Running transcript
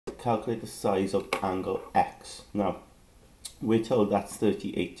calculate the size of angle X. Now, we're told that's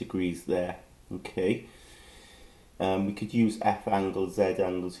 38 degrees there, okay? We could use F angles, Z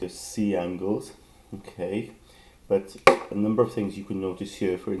angles here, C angles, okay? But a number of things you can notice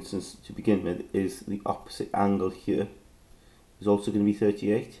here, for instance, to begin with, is the opposite angle here is also going to be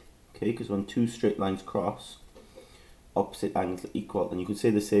 38, okay? Because when two straight lines cross, opposite angles are equal. And you can say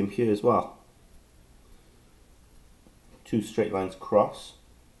the same here as well. Two straight lines cross,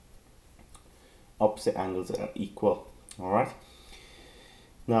 opposite angles are equal. Alright?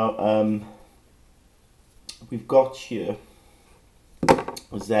 Now, we've got here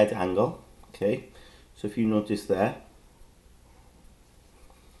a Z angle, okay? So if you notice there,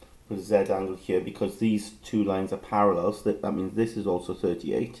 put a Z angle here because these two lines are parallel, so that means this is also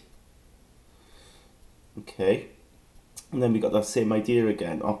 38. Okay, and then we got that same idea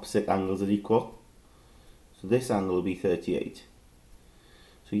again, opposite angles are equal. So this angle will be 38.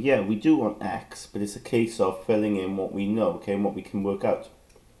 So yeah, we do want X, but it's a case of filling in what we know, okay, and what we can work out.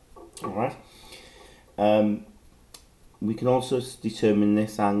 Alright. We can also determine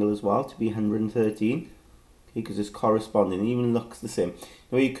this angle as well to be 113, okay, because it's corresponding, it even looks the same.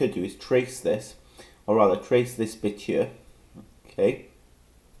 What you could do is trace this, or rather trace this bit here, okay,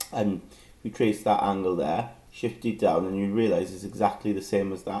 and we trace that angle there, shift it down, and you realise it's exactly the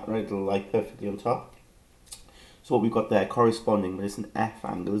same as that, right? It'll lie perfectly on top. So what we've got there corresponding, but it's an F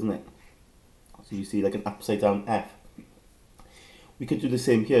angle, isn't it? So you see like an upside down F. We could do the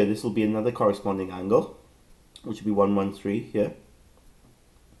same here. This will be another corresponding angle, which would be 113 here.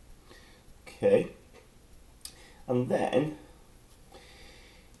 Okay. And then,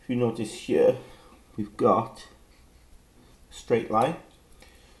 if you notice here, we've got a straight line.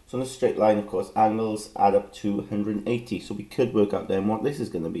 So on a straight line, of course, angles add up to 180. So we could work out then what this is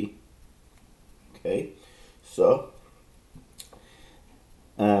going to be. Okay. So,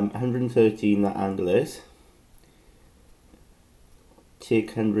 113 that angle is.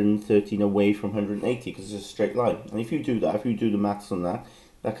 Take 113 away from 180 because it's a straight line. And if you do that, if you do the maths on that,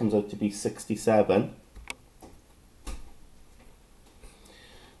 that comes out to be 67.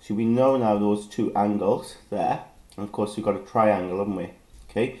 So we know now those two angles there. And of course we've got a triangle, haven't we?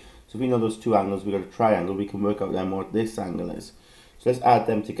 Okay, so if we know those two angles, we've got a triangle, we can work out then what this angle is. So let's add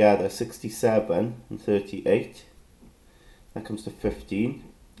them together, 67 and 38. That comes to 15.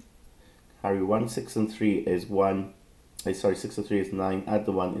 Carry 1, 6 and 3 is 1. Sorry, 6 and 3 is 9, add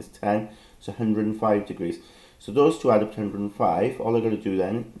the 1 is 10, so 105 degrees. So those two add up to 105. All I've got to do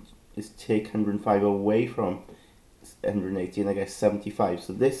then is take 105 away from 180 and I get 75.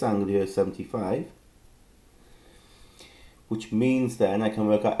 So this angle here is 75, which means then I can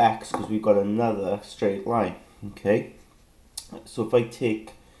work out X because we've got another straight line. Okay, so if I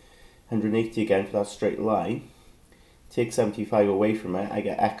take 180 again for that straight line, take 75 away from it, I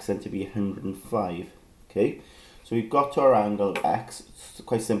get X then to be 105. Okay. So we've got our angle of X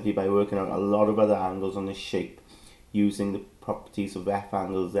quite simply by working out a lot of other angles on this shape using the properties of F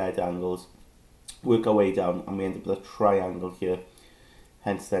angles, Z angles, work our way down and we end up with a triangle here.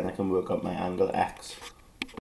 Hence then I can work out my angle X.